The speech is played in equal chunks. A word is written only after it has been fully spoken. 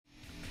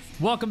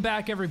Welcome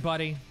back,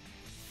 everybody.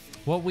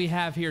 What we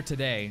have here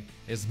today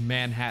is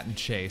Manhattan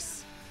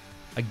Chase,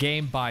 a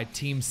game by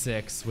Team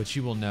 6, which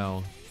you will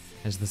know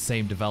as the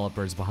same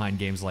developers behind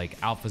games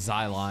like Alpha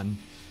Xylon,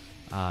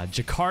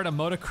 Jakarta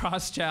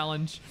Motocross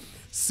Challenge,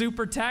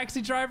 Super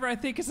Taxi Driver, I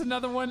think is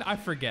another one. I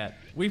forget.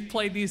 We've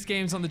played these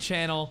games on the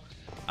channel,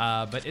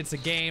 but it's a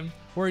game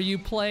where you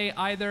play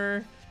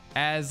either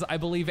as, I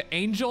believe,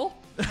 Angel,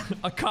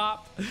 a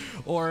cop,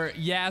 or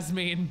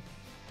Yasmin,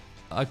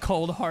 a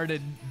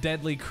cold-hearted,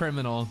 deadly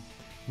criminal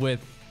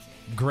with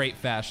great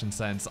fashion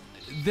sense.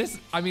 This,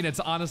 I mean,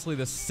 it's honestly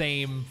the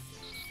same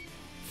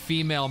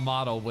female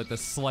model with a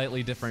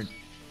slightly different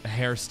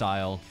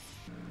hairstyle.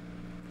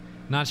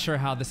 Not sure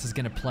how this is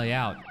gonna play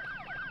out.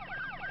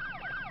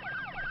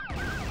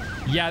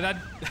 Yeah, that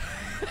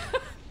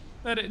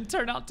that didn't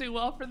turn out too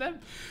well for them.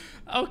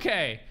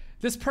 Okay,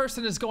 this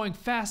person is going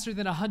faster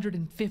than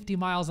 150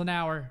 miles an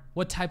hour.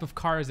 What type of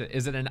car is it?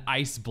 Is it an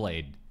ice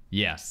blade?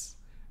 Yes.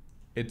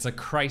 It's a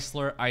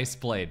Chrysler Ice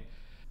Blade.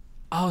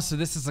 Oh, so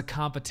this is a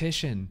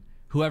competition.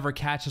 Whoever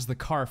catches the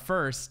car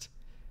first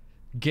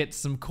gets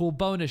some cool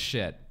bonus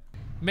shit.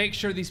 Make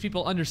sure these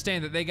people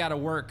understand that they gotta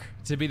work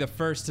to be the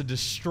first to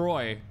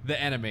destroy the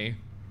enemy.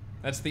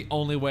 That's the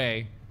only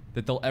way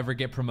that they'll ever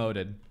get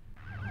promoted.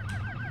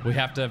 We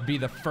have to be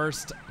the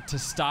first to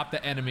stop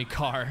the enemy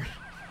car.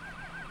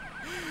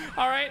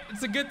 All right,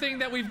 it's a good thing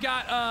that we've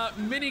got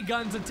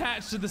miniguns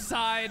attached to the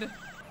side.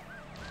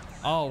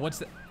 Oh, what's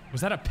that? Was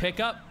that a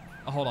pickup?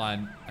 Oh, hold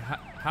on.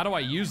 How do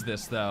I use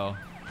this though?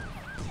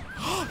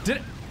 Did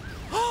it?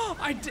 Oh,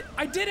 I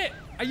did it.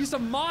 I used a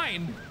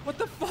mine. What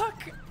the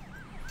fuck?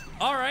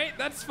 All right,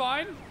 that's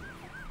fine.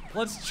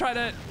 Let's try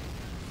to.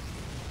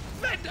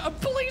 A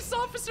police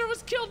officer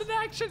was killed in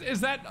action.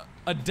 Is that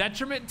a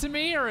detriment to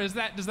me, or does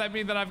that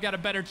mean that I've got a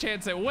better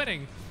chance at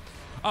winning?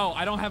 Oh,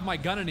 I don't have my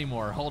gun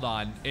anymore. Hold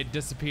on, it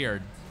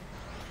disappeared.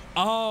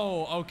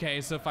 Oh, okay,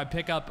 so if I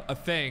pick up a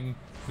thing,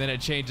 then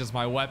it changes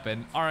my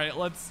weapon. All right,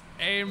 let's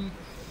aim.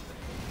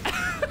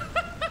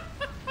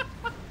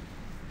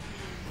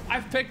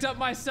 I've picked up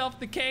myself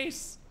the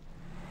case.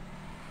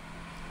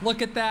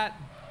 Look at that.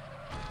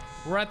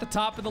 We're at the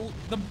top of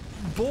the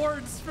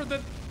boards for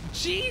the,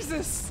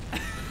 Jesus.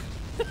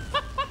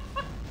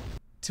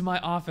 To my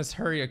office,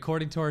 hurry.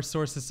 According to our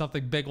sources,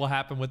 something big will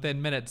happen within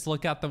minutes.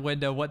 Look out the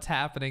window. What's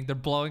happening? They're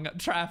blowing up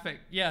traffic.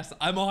 Yes,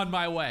 I'm on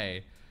my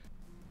way.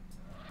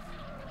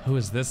 Who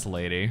is this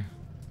lady?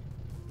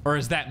 Or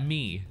is that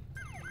me?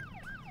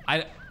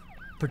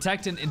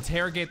 Protect and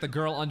interrogate the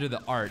girl under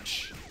the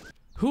arch.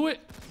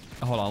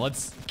 Hold on,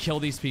 let's kill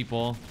these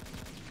people.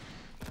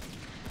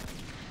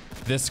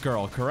 This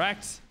girl,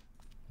 correct?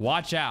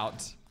 Watch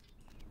out.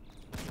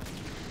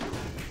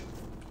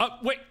 Oh,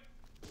 wait.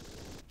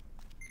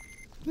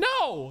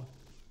 No!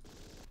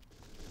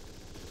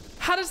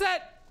 How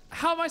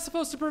am I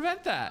supposed to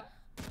prevent that?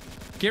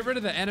 Get rid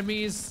of the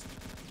enemies.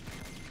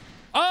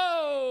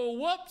 Oh,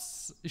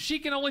 whoops. She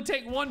can only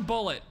take one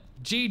bullet.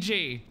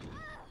 GG.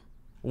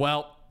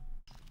 Well,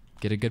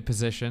 get a good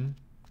position.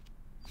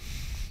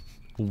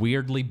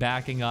 Weirdly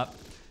backing up.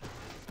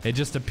 It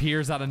just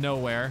appears out of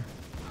nowhere.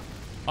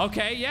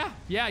 Okay,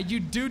 yeah, you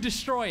do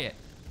destroy it.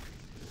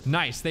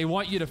 Nice, they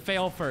want you to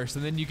fail first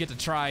and then you get to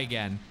try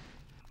again.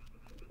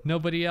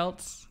 Nobody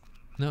else?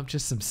 Nope,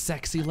 just some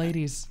sexy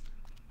ladies.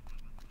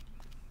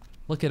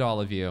 Look at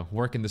all of you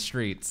working the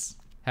streets.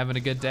 Having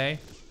a good day?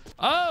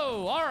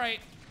 Oh, all right.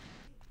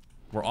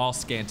 We're all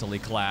scantily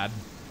clad.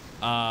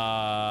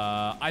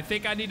 I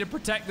think I need to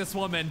protect this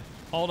woman.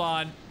 Hold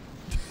on.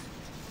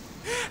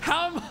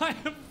 How am I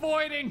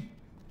avoiding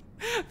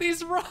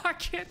these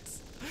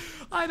rockets?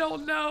 I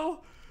don't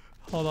know.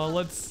 Hold on,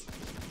 let's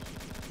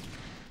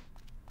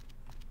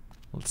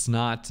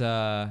not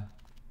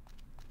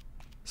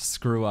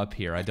screw up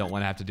here. I don't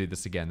want to have to do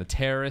this again. The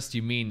terrorist,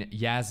 you mean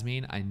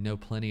Yasmin? I know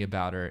plenty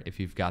about her if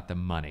you've got the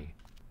money.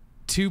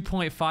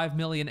 2.5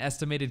 million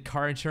estimated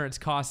car insurance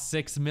costs,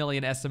 6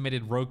 million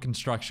estimated road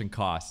construction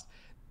costs.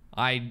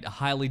 I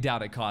highly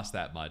doubt it costs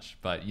that much,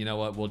 but you know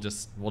what?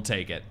 We'll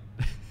take it.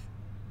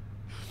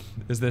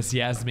 Is this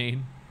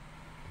Yasmin?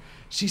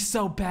 She's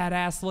so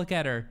badass, look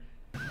at her.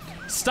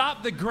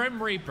 Stop the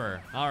Grim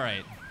Reaper. All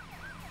right,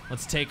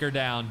 let's take her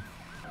down.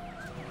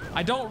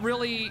 I don't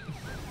really,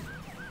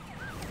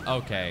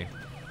 okay.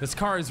 This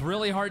car is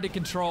really hard to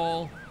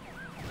control.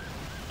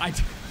 I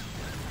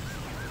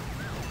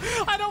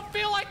don't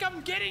feel like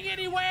I'm getting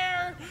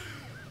anywhere.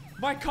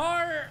 My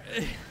car,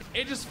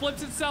 it just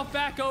flips itself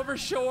back over,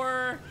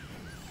 sure.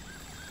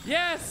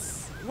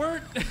 Yes,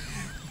 we're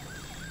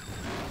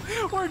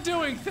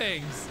doing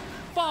things,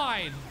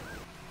 fine.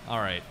 All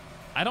right,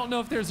 I don't know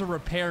if there's a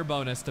repair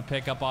bonus to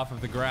pick up off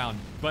of the ground,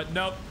 but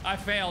nope, I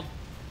failed.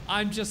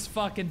 I'm just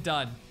fucking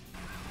done.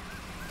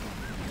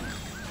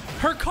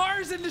 Her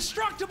car's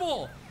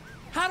indestructible.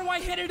 How do I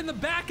hit it in the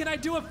back and I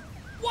do a,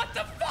 what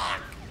the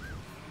fuck?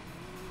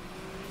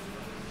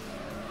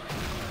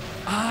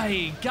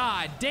 Ay,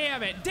 god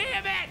damn it,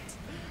 damn it!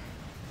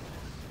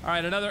 All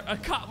right, a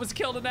cop was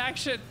killed in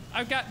action.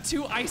 I've got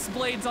 2 ice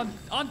blades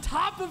on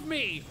top of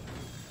me.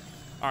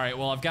 All right,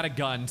 well, I've got a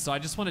gun, so I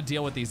just want to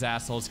deal with these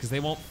assholes because they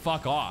won't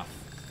fuck off.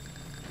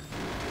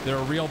 They're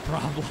a real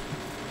problem.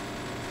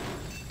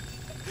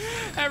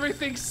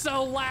 Everything's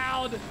so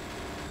loud.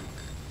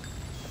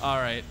 All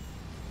right.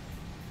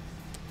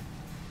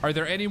 Are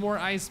there any more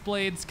ice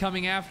blades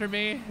coming after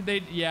me?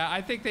 Yeah,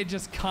 I think they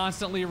just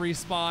constantly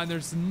respawn.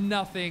 There's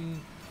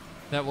nothing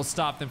that will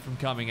stop them from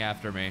coming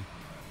after me.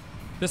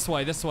 This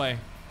way, this way.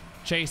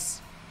 Chase.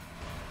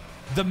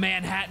 The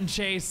Manhattan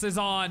chase is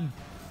on.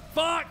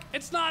 Fuck,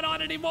 it's not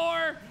on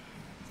anymore.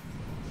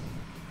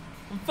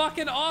 I'm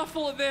fucking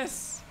awful at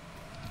this.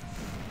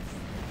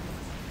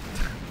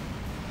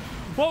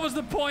 What was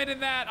the point in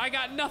that? I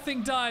got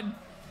nothing done.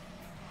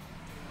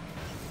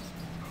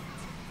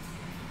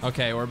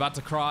 Okay, we're about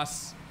to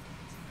cross.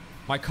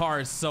 My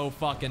car is so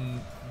fucking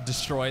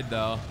destroyed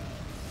though.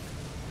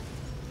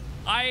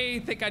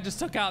 I think I just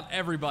took out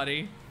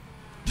everybody.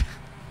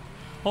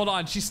 Hold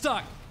on, she's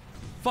stuck.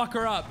 Fuck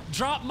her up.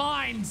 Drop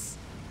mines.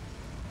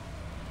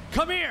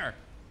 Come here.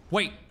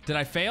 Wait, did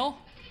I fail?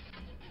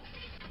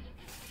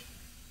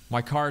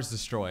 My car's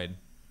destroyed.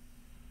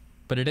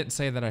 But it didn't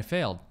say that I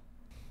failed.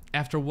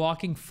 After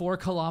walking 4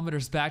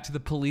 kilometers back to the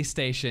police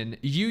station,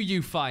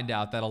 you find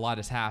out that a lot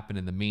has happened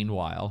in the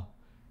meanwhile.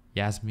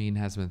 Yasmin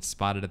has been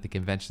spotted at the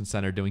convention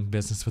center doing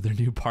business with her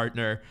new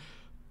partner.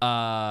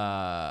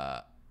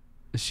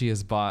 She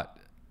has bought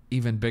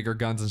even bigger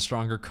guns and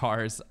stronger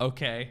cars.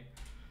 Okay.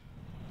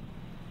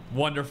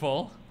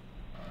 Wonderful.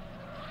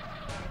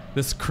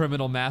 This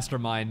criminal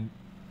mastermind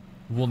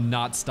will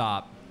not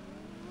stop.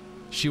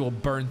 She will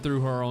burn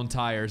through her own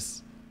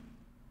tires.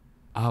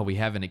 Oh, we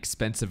have an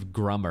expensive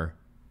grummer.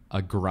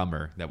 A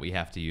grummer that we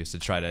have to use to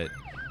try to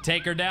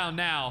take her down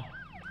now.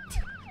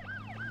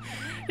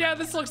 Yeah,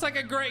 this looks like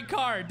a great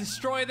car.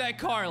 Destroy that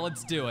car.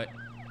 Let's do it.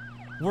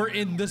 We're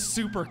in the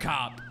super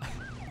cop.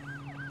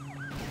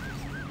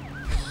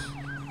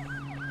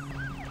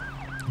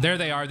 There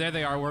they are. There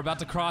they are. We're about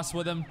to cross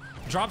with them.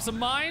 Drop some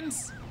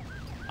mines.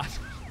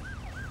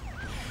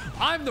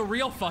 I'm the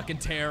real fucking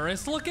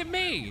terrorist. Look at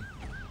me.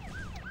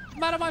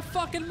 I'm out of my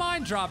fucking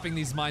mind dropping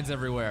these mines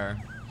everywhere.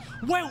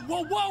 Wait,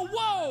 whoa, whoa,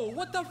 whoa!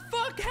 What the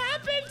fuck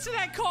happened to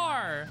that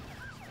car?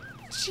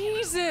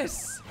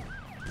 Jesus!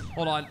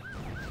 Hold on.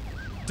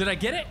 Did I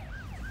get it?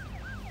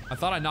 I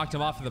thought I knocked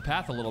him off of the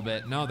path a little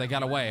bit. No, they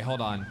got away.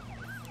 Hold on.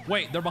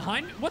 Wait, they're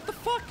behind me? What the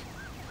fuck?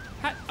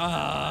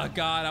 Oh,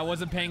 God, I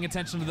wasn't paying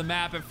attention to the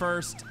map at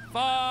first.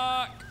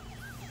 Fuck!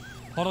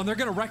 Hold on, they're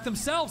gonna wreck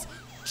themselves.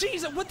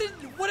 Jesus, what did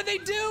they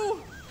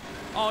do?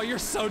 Oh, you're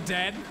so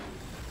dead.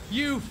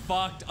 You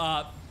fucked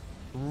up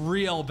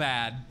real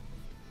bad.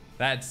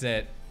 That's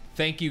it.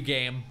 Thank you,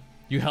 game.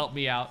 You helped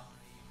me out.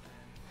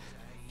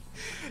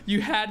 You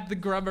had the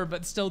grummer,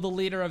 but still the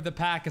leader of the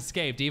pack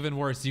escaped. Even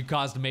worse, you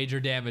caused major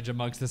damage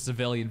amongst the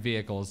civilian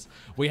vehicles.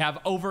 We have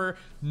over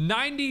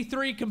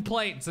 93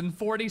 complaints and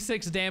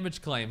 46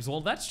 damage claims.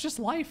 Well, that's just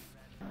life.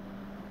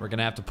 We're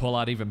gonna have to pull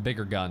out even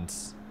bigger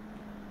guns.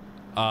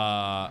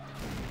 Oh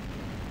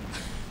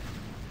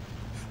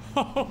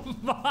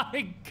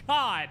my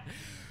God.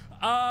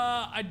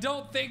 I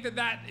don't think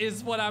that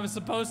is what I was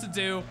supposed to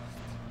do.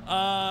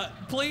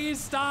 Please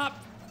stop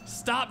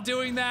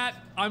doing that.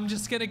 I'm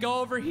just gonna go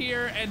over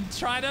here and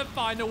try to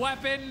find a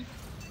weapon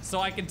so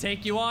I can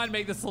take you on,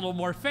 make this a little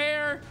more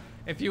fair.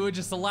 If you would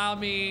just allow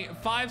me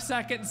 5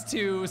 seconds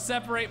to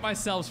separate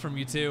myself from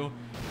you two.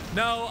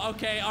 No,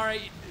 okay, all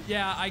right.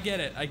 Yeah, I get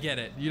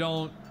it. You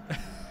don't,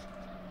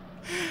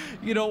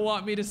 you don't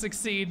want me to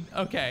succeed.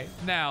 Okay,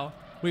 now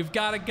we've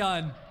got a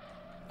gun.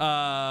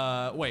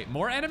 Wait,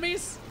 more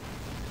enemies?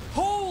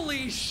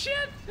 Holy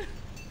shit!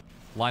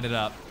 Line it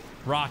up.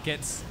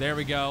 Rockets, there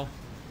we go.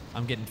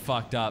 I'm getting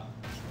fucked up.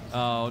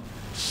 Oh,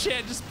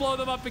 shit, just blow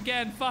them up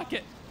again, fuck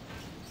it.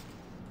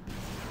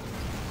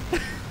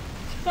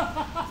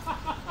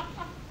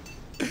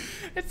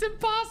 It's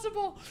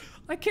impossible.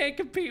 I can't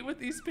compete with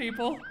these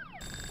people. All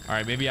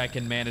right, maybe I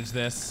can manage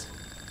this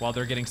while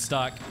they're getting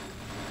stuck.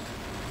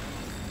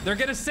 They're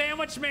gonna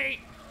sandwich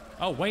me.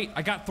 Oh, wait,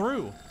 I got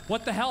through.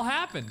 What the hell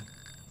happened?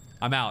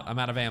 I'm out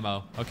of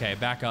ammo. Okay,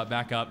 back up.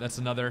 That's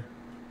another.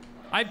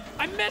 I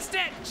missed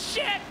it,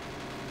 shit.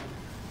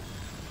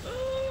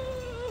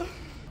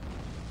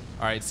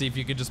 All right, see if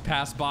you could just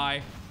pass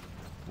by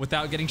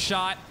without getting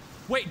shot.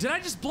 Wait, did I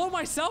just blow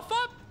myself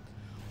up?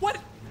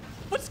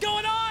 What's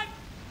going on?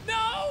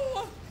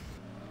 No!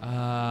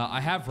 I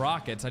have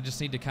rockets. I just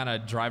need to kind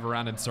of drive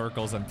around in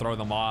circles and throw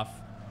them off.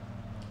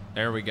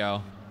 There we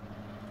go.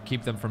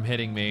 Keep them from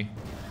hitting me.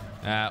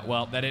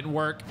 Well, that didn't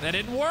work.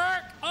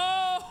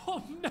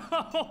 Oh,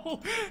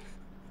 no.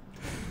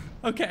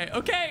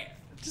 Okay.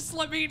 Just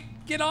let me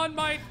get on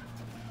my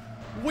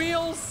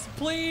wheels,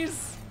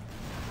 please.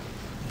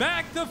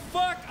 Back the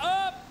fuck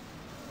up.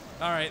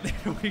 All right,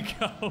 there we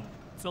go.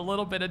 It's a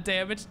little bit of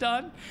damage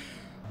done.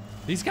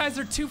 These guys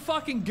are too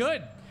fucking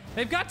good.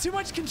 They've got too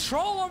much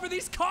control over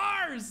these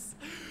cars.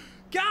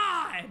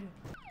 God.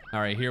 All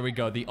right, here we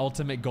go. The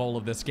ultimate goal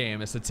of this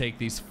game is to take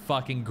these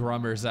fucking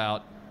grummers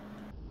out.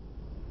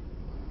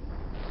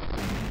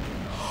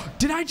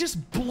 Did I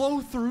just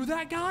blow through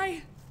that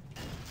guy?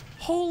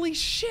 Holy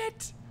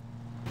shit.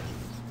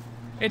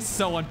 It's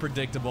so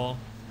unpredictable.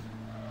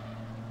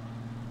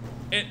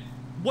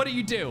 What do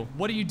you do?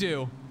 What do you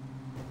do?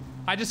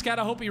 I just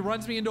gotta hope he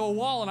runs me into a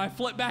wall and I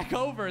flip back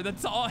over.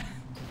 That's all.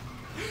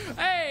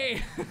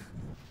 Hey!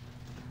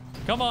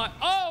 Come on.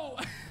 Oh!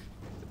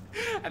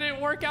 I didn't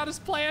work out his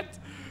plan.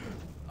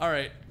 All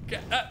right.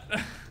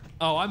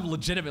 Oh, I'm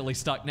legitimately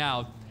stuck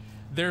now.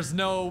 There's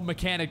no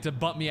mechanic to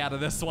bump me out of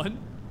this one.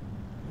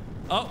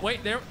 Oh,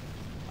 wait, there.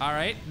 All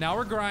right, now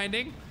we're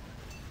grinding.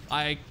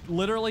 I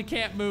literally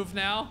can't move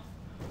now.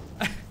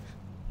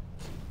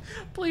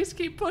 Please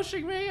keep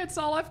pushing me. It's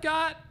all I've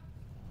got.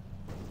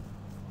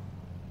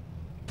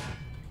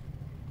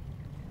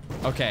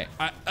 Okay,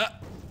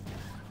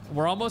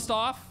 we're almost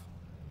off.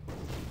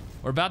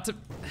 We're about to,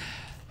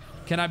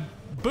 can I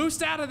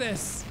boost out of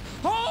this?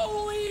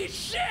 Holy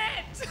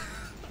shit!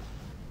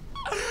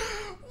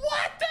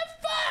 What the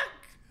fuck?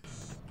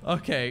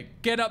 Okay,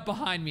 get up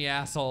behind me,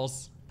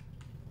 assholes.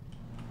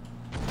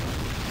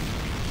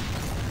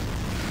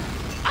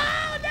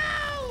 Oh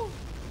no!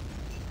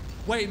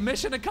 Wait,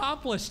 mission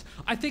accomplished.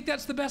 I think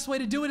that's the best way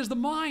to do it, is the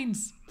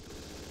mines.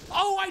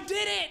 Oh, I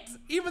did it!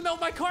 Even though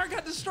my car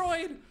got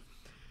destroyed.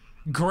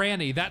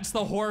 Granny, that's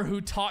the whore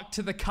who talked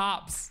to the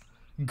cops.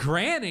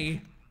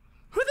 Granny?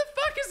 Who the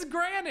fuck is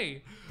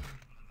Granny?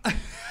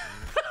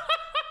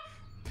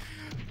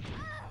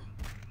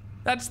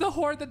 That's the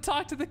whore that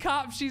talked to the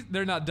cops.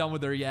 They're not done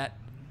with her yet.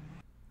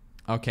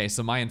 Okay,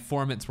 so my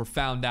informants were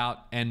found out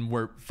and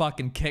were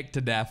fucking kicked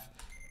to death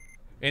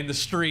in the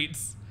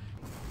streets.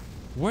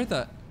 Where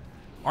the,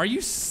 are you,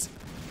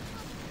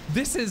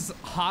 this is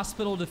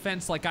hospital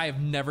defense like I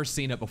have never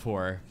seen it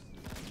before.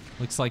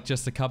 Looks like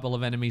just a couple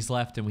of enemies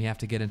left and we have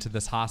to get into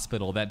this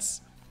hospital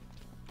that's,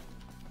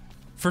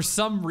 for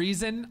some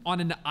reason, on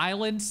an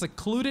island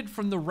secluded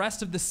from the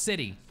rest of the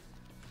city.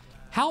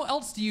 How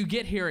else do you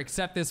get here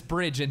except this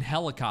bridge and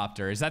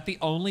helicopter? Is that the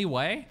only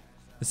way?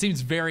 It seems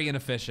very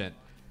inefficient.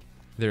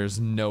 There's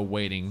no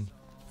waiting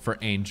for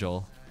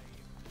Angel.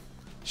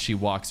 She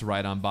walks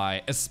right on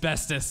by.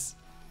 Asbestos.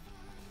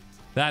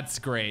 That's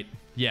great.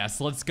 Yes,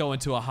 let's go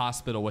into a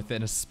hospital with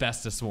an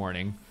asbestos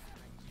warning.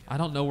 I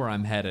don't know where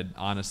I'm headed,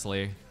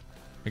 honestly.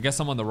 I guess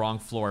I'm on the wrong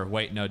floor.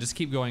 Wait, no, just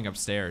keep going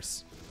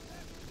upstairs.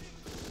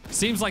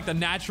 Seems like the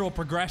natural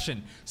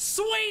progression.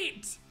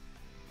 Sweet!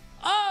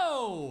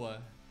 Oh!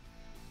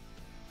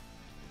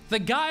 The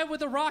guy with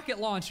the rocket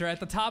launcher at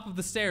the top of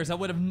the stairs. I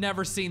would have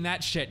never seen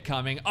that shit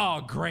coming.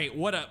 Oh, great.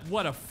 What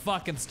a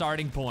fucking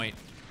starting point.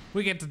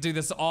 We get to do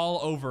this all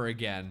over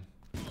again.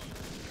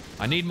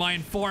 I need my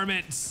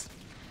informants.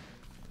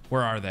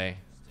 Where are they?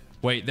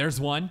 Wait, there's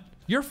one.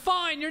 You're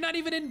fine. You're not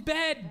even in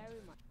bed.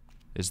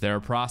 Is there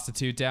a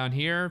prostitute down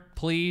here?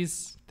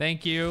 Please.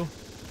 Thank you.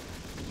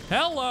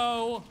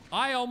 Hello.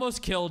 I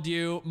almost killed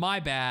you. My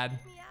bad.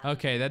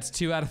 Okay, that's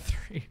 2 out of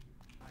 3.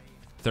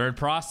 Third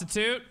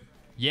prostitute.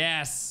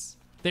 Yes.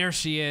 There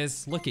she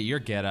is. Look at your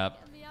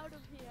getup.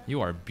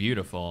 You are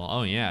beautiful.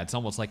 Oh yeah, it's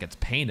almost like it's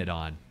painted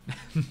on.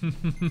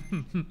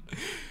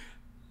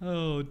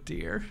 Oh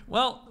dear.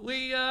 Well,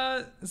 we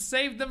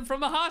saved them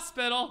from a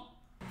hospital.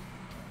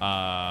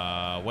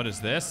 What is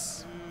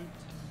this?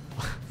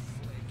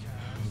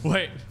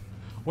 Wait,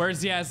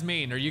 where's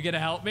Yasmin? Are you gonna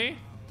help me?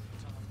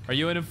 Are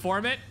you an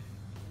informant?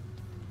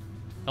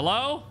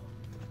 Hello?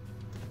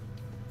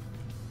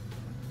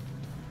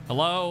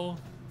 Hello?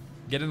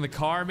 Get in the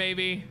car,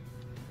 maybe?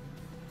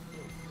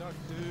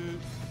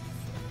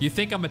 You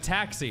think I'm a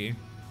taxi?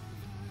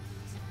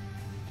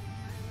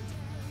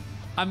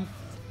 I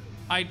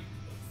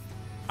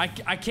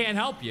can't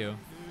help you.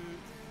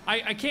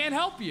 I can't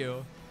help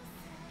you.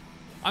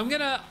 I'm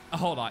gonna,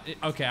 hold on.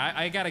 Okay,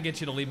 I gotta get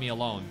you to leave me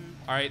alone.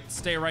 All right,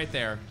 stay right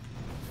there.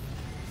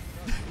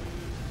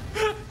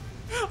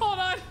 Hold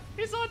on,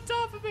 he's on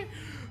top of me.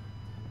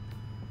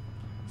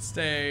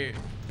 Stay.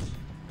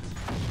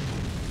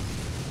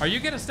 Are you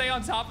gonna stay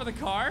on top of the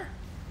car?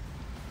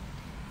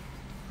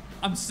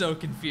 I'm so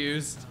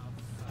confused.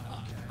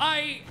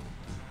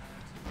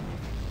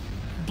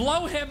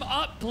 Blow him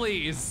up,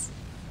 please.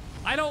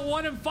 I don't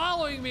want him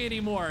following me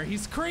anymore.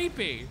 He's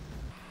creepy.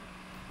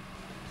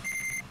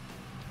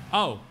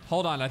 Oh,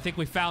 hold on. I think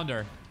we found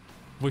her.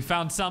 We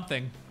found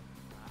something.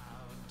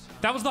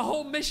 That was the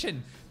whole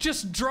mission.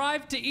 Just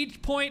drive to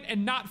each point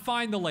and not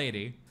find the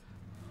lady.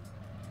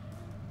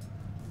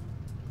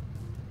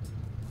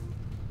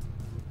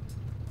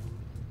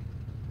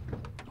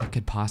 What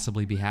could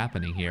possibly be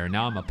happening here?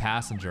 Now I'm a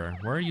passenger.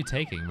 Where are you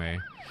taking me?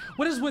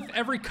 What is with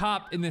every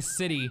cop in this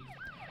city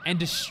and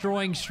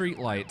destroying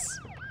streetlights?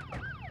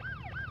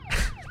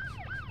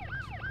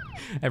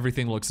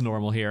 Everything looks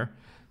normal here.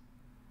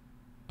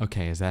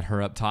 Okay, is that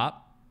her up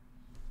top?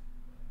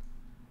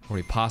 Are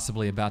we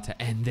possibly about to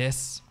end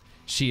this?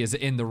 She is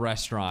in the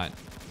restaurant.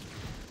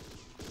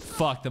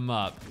 Fuck them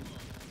up.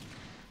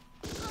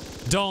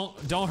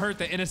 Don't hurt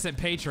the innocent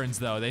patrons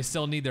though. They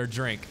still need their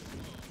drink.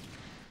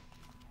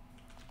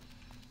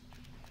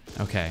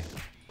 Okay,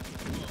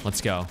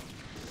 let's go.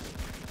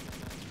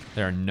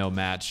 They are no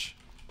match.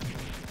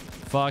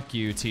 Fuck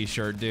you,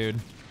 t-shirt dude.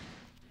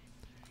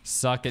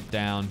 Suck it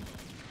down.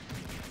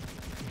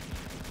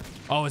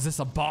 Oh, is this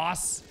a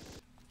boss?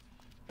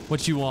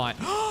 What you want?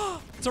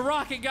 It's a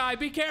rocket guy,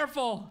 be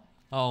careful.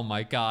 Oh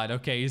my God,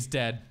 okay, he's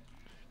dead.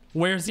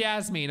 Where's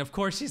Yasmin? Of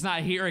course she's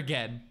not here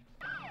again.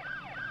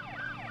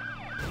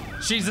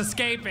 She's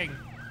escaping.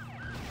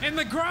 In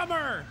the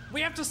grummer,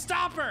 we have to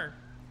stop her.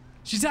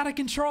 She's out of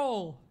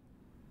control.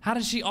 How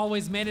does she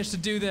always manage to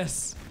do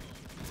this?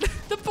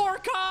 The poor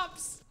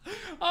cops.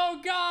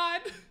 Oh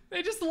God,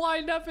 they just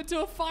lined up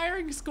into a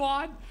firing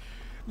squad.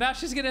 Now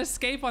she's gonna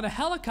escape on a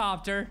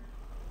helicopter.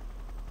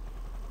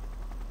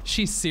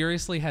 She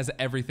seriously has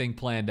everything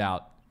planned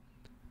out.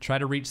 Try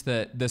to reach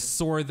the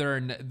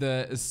Sourthern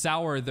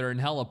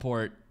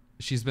heliport.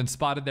 She's been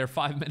spotted there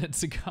 5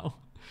 minutes ago.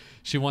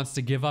 She wants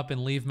to give up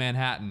and leave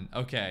Manhattan.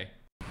 Okay.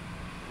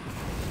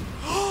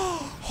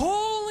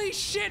 Holy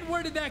shit,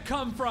 where did that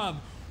come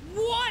from?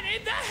 What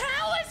in the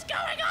hell is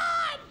going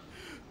on?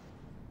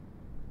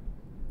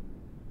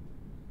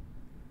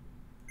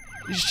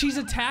 She's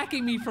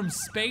attacking me from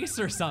space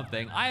or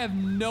something. I have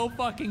no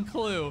fucking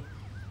clue.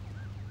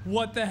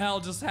 What the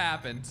hell just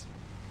happened?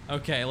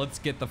 Okay, let's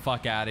get the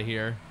fuck out of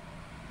here.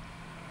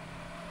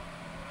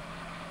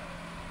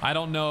 I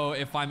don't know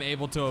if I'm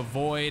able to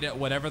avoid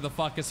whatever the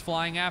fuck is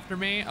flying after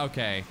me.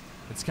 Okay,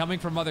 it's coming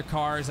from other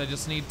cars. I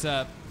just need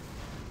to...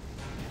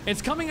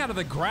 It's coming out of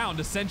the ground,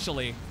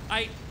 essentially.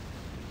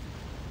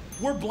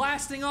 We're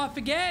blasting off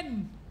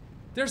again.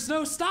 There's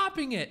no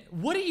stopping it.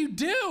 What do you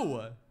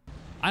do?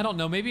 I don't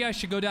know, maybe I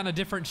should go down a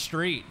different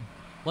street.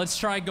 Let's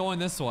try going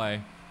this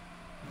way.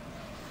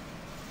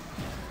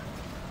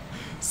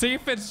 See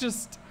if it's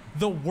just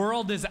the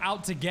world is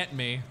out to get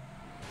me.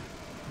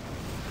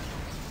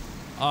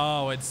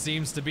 Oh, it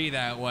seems to be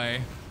that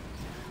way.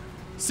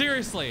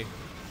 Seriously,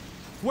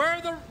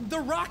 where the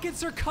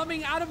rockets are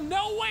coming out of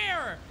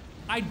nowhere.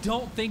 I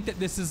don't think that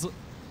this is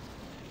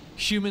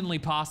humanly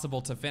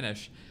possible to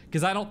finish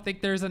because I don't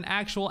think there's an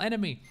actual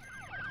enemy.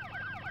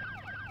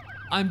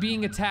 I'm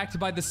being attacked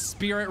by the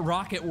spirit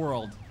rocket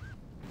world.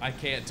 I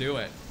can't do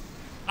it.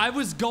 I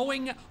was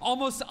going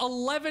almost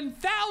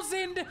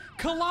 11,000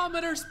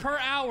 kilometers per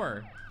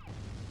hour.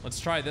 Let's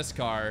try this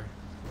car.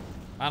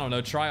 I don't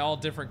know, try all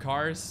different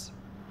cars.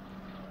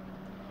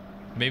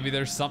 Maybe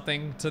there's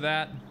something to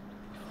that.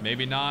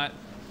 Maybe not.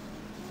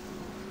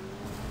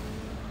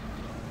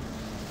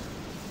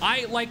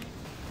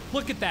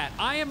 Look at that.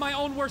 I am my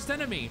own worst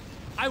enemy.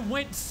 I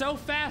went so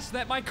fast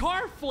that my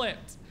car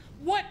flipped.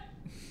 What?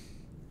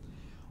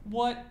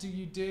 What do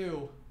you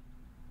do?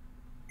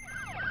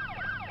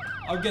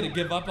 I'm gonna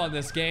give up on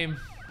this game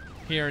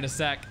here in a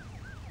sec.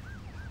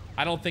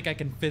 I don't think I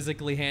can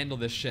physically handle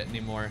this shit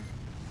anymore.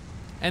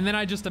 And then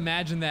I just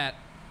imagine that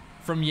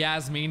from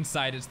Yasmin's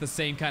side, it's the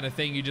same kind of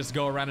thing. You just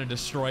go around and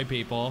destroy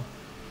people.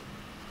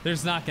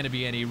 There's not gonna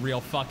be any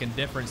real fucking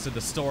difference to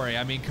the story.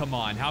 I mean, come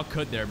on, how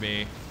could there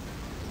be?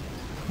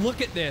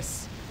 Look at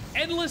this,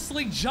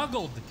 endlessly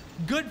juggled.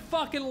 Good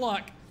fucking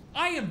luck.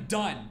 I am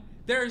done.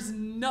 There's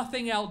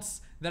nothing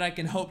else that I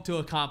can hope to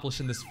accomplish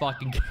in this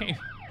fucking game.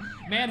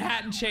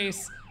 Manhattan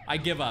Chase, I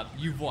give up.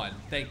 You've won.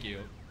 Thank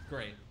you.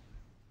 Great.